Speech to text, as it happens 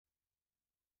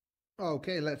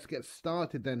Okay, let's get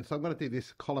started then. So I'm going to do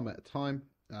this column at a time.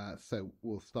 So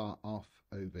we'll start off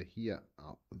over here.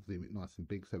 I'll zoom it nice and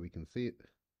big so we can see it.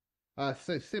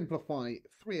 So simplify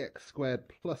 3x squared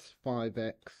plus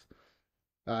 5x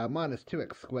minus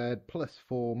 2x squared plus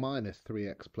 4 minus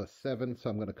 3x plus 7. So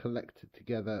I'm going to collect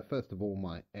together, first of all,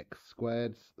 my x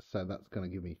squareds. So that's going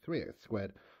to give me 3x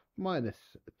squared minus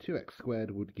 2x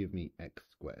squared would give me x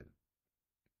squared.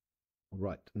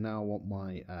 Right, now I want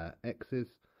my x's.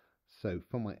 So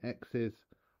for my x's,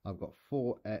 I've got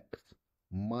 4x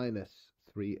minus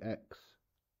 3x,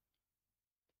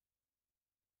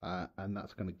 and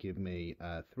that's going to give me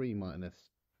 5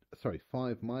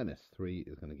 minus 3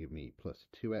 is going to give me plus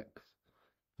 2x.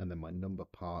 And then my number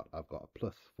part, I've got a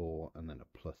plus 4 and then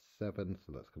a plus 7,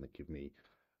 so that's going to give me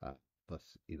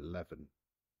plus 11.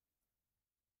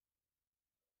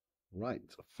 Right,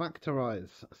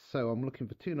 factorize. So I'm looking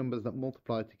for two numbers that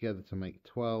multiply together to make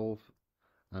 12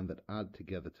 and that add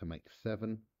together to make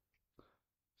 7.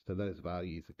 So those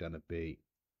values are going to be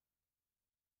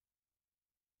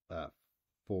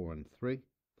 4 and 3.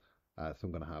 So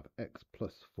I'm going to have x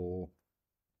plus 4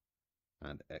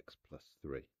 and x plus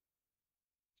 3.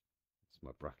 That's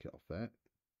my bracket off there.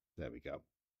 There we go.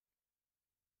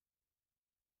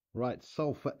 Right,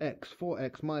 solve for x.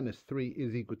 4x minus 3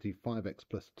 is equal to 5x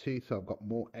plus 2. So I've got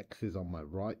more x's on my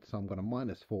right. So I'm going to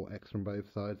minus 4x from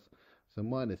both sides. So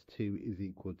minus 2 is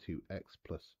equal to x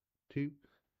plus 2.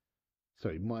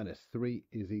 Sorry, minus 3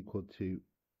 is equal to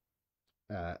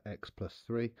x plus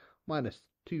 3. Minus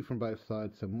 2 from both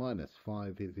sides, so minus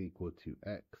 5 is equal to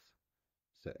x.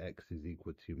 So x is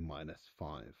equal to minus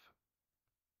 5.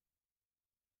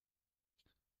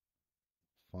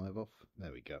 5 off.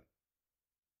 There we go.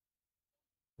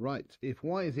 Right, if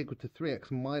y is equal to 3x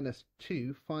minus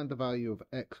 2, find the value of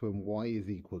x when y is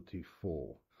equal to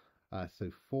 4.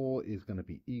 So 4 is going to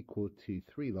be equal to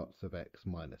 3 lots of x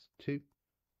minus 2.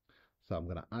 So I'm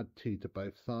going to add 2 to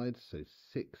both sides. So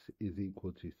 6 is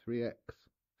equal to 3x.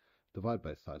 Divide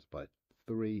both sides by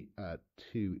 3.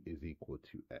 2 is equal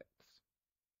to x.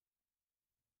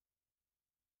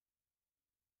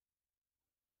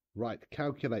 Right,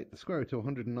 calculate the square root of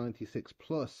 196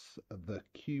 plus the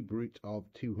cube root of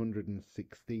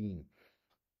 216.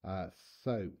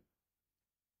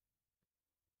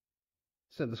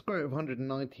 So the square root of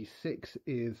 196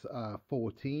 is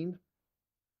 14.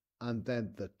 And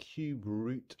then the cube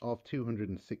root of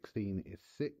 216 is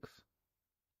 6.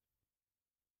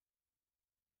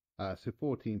 So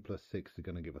 14 plus 6 is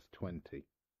going to give us 20.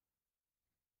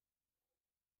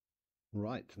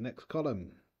 Right, next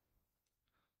column.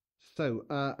 So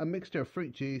a mixture of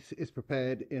fruit juice is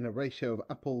prepared in a ratio of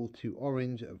apple to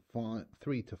orange of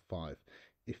 3 to 5.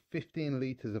 If 15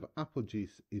 litres of apple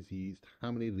juice is used,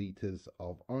 how many litres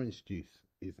of orange juice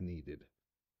is needed?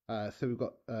 So we've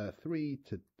got 3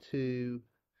 to 2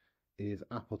 is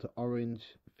apple to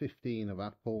orange, 15 of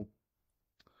apple.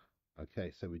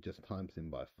 Okay, so we just times in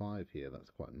by 5 here.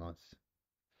 That's quite nice.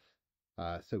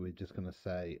 So we're just going to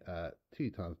say 2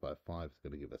 times by 5 is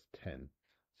going to give us 10.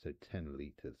 So 10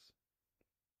 litres.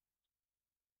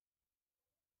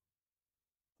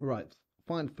 Right,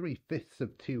 find 3/5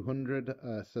 of 200.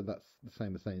 So that's the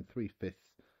same as saying 3/5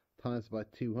 times by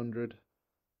 200.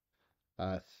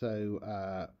 So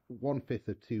 1/5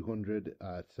 of 200.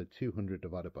 So 200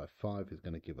 divided by 5 is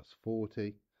going to give us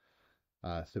 40.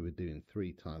 So we're doing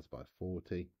 3 times by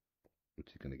 40, which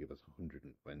is going to give us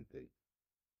 120.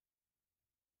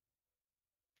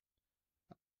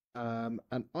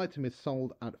 An item is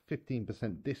sold at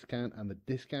 15% discount and the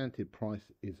discounted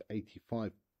price is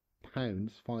 £85.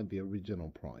 Find the original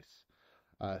price.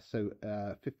 So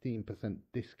 15%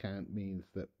 discount means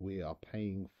that we are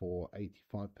paying for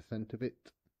 85% of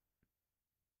it,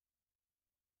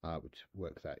 which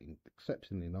works out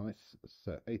exceptionally nice.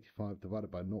 So 85 divided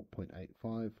by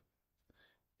 0.85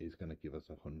 is going to give us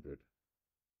 100.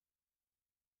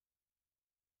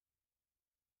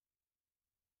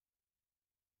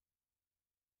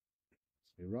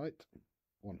 So you're right,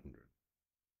 100.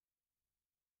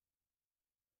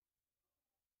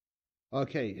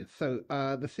 Okay, so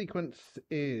the sequence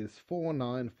is 4,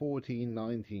 9, 14,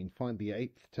 19. Find the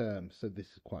 8th term. So this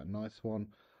is quite a nice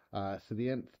one. So the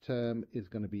nth term is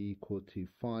going to be equal to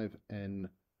 5n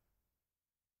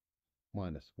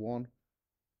minus 1.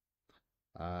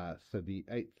 So the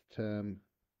 8th term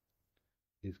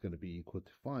is going to be equal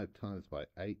to 5 times by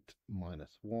 8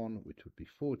 minus 1, which would be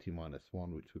 40 minus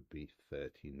 1, which would be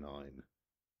 39.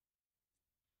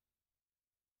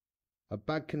 A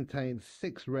bag contains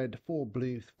 6 red, 4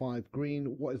 blue, 5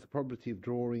 green. What is the probability of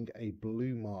drawing a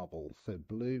blue marble? So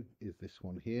blue is this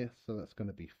one here. So that's going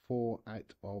to be 4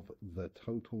 out of the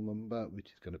total number, which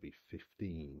is going to be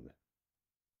 15.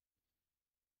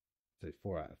 So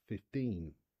 4 out of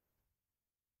 15.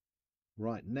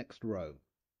 Right, next row.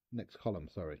 Next column,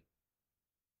 sorry.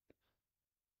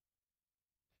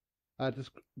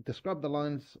 Describe the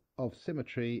lines of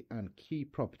symmetry and key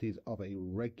properties of a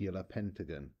regular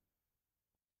pentagon.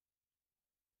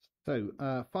 So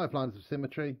 5 lines of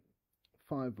symmetry.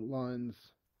 5 lines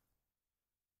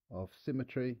of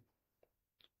symmetry.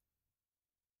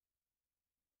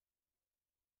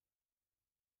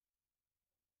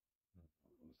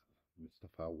 Missed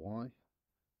off our Y.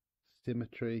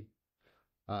 Symmetry.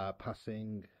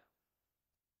 Passing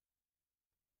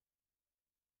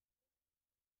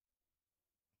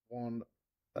one,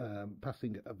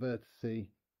 passing a vertice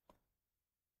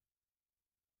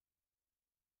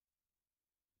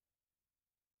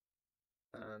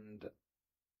and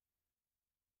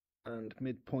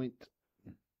midpoint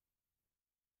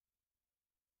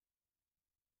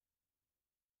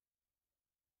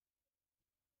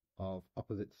of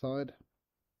opposite side.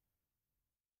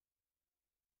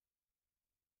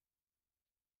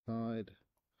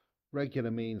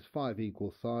 Regular means 5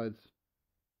 equal sides.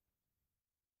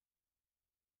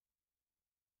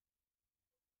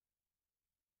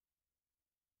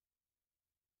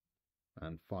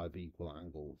 And 5 equal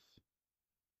angles.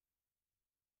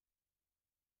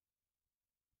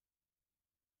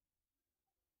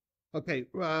 Okay,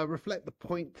 reflect the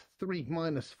point 3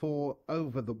 minus 4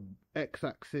 over the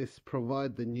x-axis,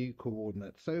 provide the new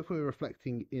coordinate. So if we're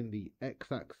reflecting in the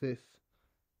x-axis,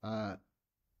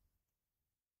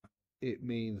 it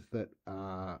means that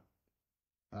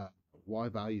y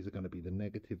values are going to be the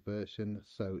negative version.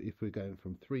 So if we're going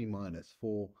from 3 minus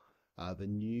 4, the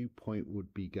new point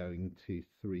would be going to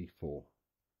 3, 4.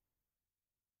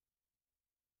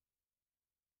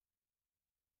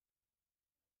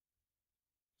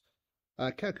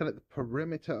 Calculate the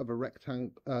perimeter of a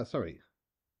rectangle.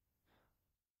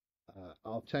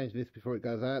 I'll change this before it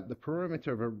goes out. The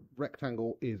perimeter of a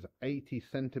rectangle is 80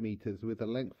 centimeters with a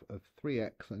length of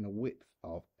 3x and a width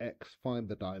of x. Find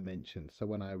the dimensions. So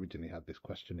when I originally had this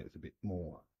question, it was a bit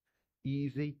more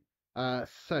easy.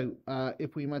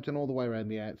 If we imagine all the way around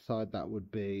the outside, that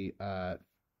would be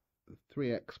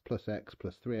 3x plus x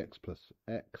plus 3x plus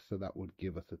x. So that would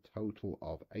give us a total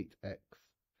of 8x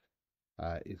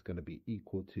is going to be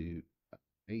equal to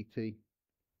 80.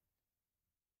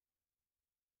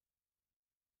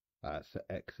 So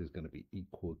x is going to be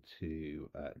equal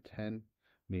to 10,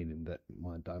 meaning that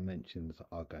my dimensions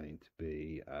are going to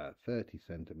be 30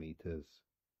 centimeters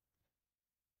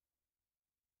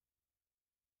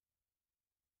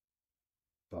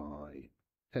by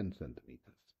 10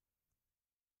 centimeters.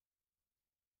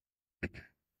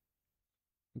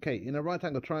 Okay, in a right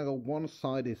angle triangle, one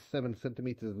side is 7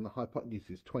 centimeters and the hypotenuse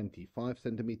is 25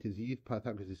 centimeters. Use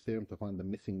Pythagoras' theorem to find the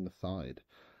missing side.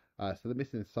 So the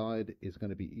missing side is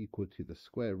going to be equal to the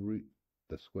square root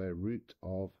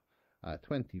of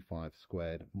 25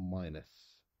 squared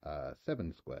minus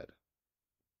 7 squared.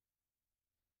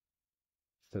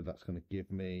 So that's going to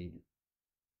give me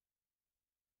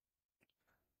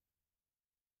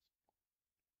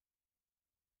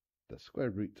the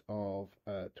square root of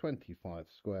 25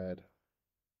 squared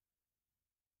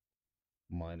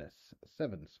minus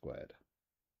 7 squared.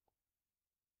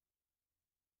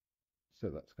 So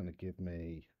that's going to give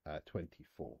me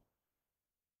 24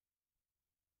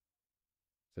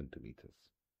 centimeters.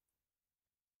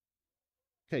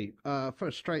 Okay, for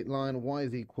a straight line, y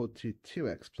is equal to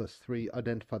 2x plus 3.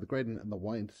 Identify the gradient and the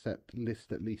y-intercept.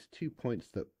 List at least 2 points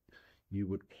that you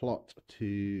would plot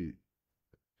to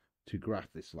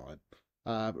graph this line.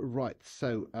 Right,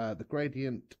 so the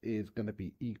gradient is going to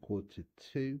be equal to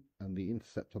 2, and the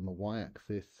intercept on the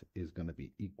y-axis is going to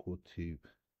be equal to,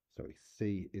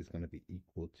 c is going to be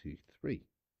equal to 3.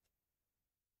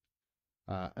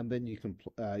 And then you can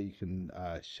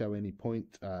show any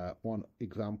point. One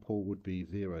example would be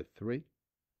 0, 3.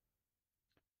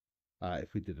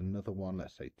 If we did another one,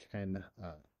 let's say 10,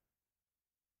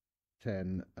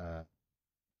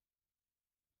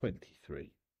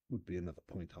 23 would be another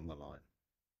point on the line.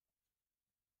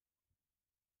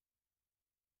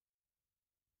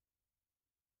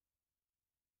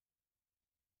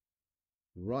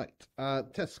 Right.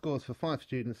 Test scores for 5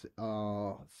 students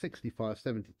are 65,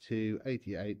 72,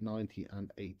 88, 90,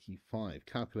 and 85.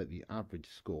 Calculate the average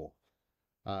score.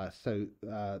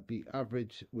 The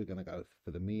average, we're going to go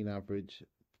for the mean average,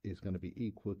 is going to be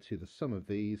equal to the sum of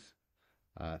these.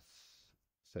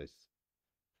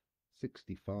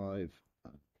 65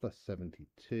 plus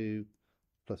 72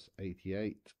 plus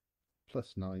 88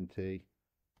 plus 90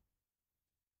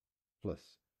 plus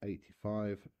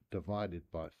 85 divided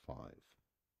by 5.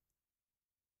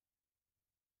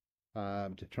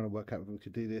 Just trying to work out if we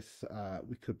could do this.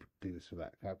 We could do this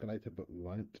without a calculator, but we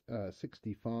won't.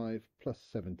 65 plus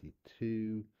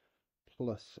 72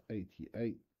 plus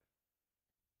 88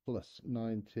 plus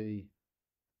 90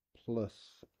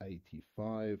 plus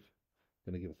 85.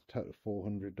 Going to give us a total of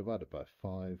 400 divided by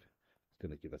 5. It's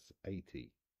going to give us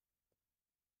 80.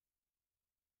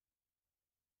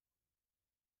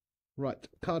 Right,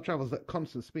 car travels at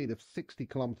constant speed of 60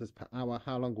 kilometers per hour.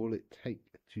 How long will it take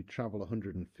to travel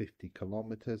 150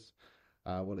 kilometers?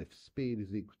 Well, if speed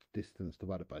is equal to distance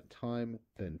divided by time,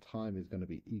 then time is going to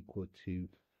be equal to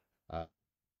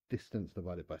distance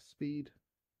divided by speed.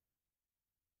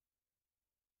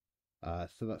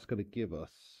 So that's going to give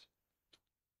us,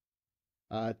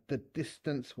 the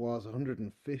distance was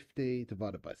 150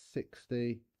 divided by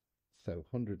 60. So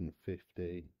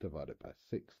 150 divided by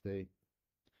 60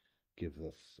 gives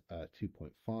us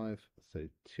 2.5. So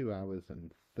 2 hours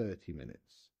and 30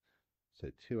 minutes. So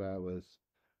 2 hours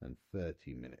and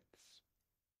 30 minutes.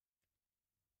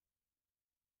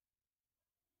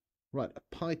 Right, a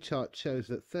pie chart shows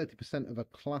that 30% of a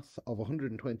class of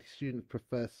 120 students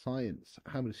prefer science.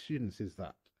 How many students is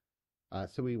that?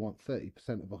 So we want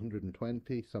 30% of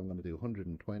 120, so I'm going to do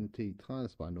 120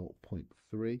 times by 0.3,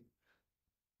 which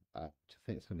I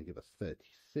think is going to give us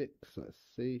 36. So let's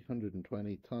see,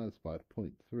 120 times by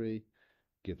 0.3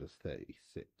 gives us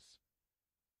 36.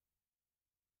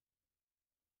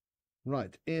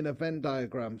 Right, in a Venn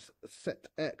diagram, set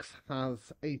X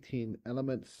has 18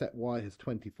 elements, set Y has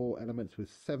 24 elements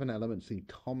with 7 elements in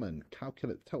common.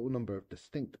 Calculate the total number of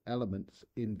distinct elements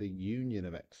in the union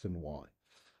of X and Y.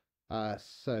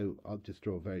 So I'll just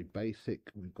draw very basic.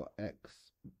 We've got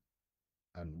X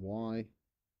and Y.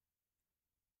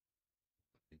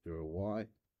 Draw a Y.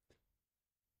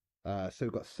 So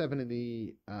we've got 7 in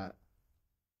the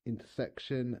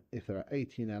intersection. If there are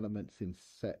 18 elements in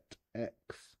set X,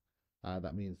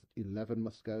 that means 11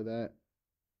 must go there.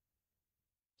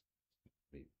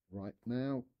 Right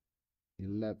now,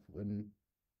 11.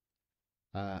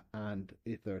 And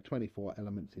if there are 24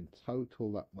 elements in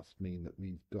total, that must mean that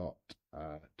we've got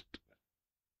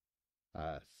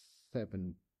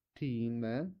 17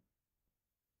 there.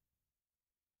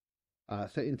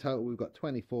 So in total, we've got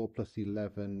 24 plus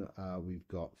 11, we've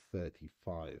got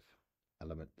 35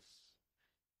 elements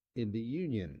in the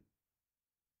union.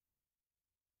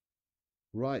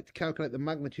 Right, calculate the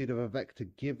magnitude of a vector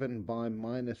given by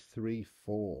 -3,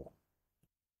 4.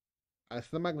 So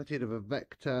the magnitude of a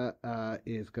vector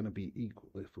is going to be equal,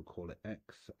 if we call it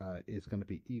x, is going to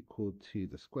be equal to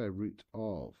the square root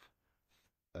of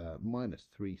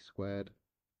 -3 squared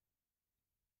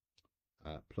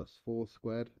plus 4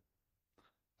 squared,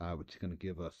 which is going to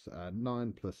give us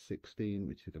 9 plus 16,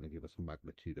 which is going to give us a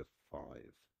magnitude of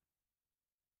 5.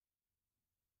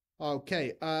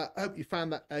 Okay, I hope you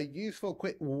found that a useful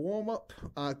quick warm-up.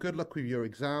 Good luck with your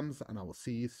exams, and I will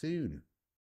see you soon.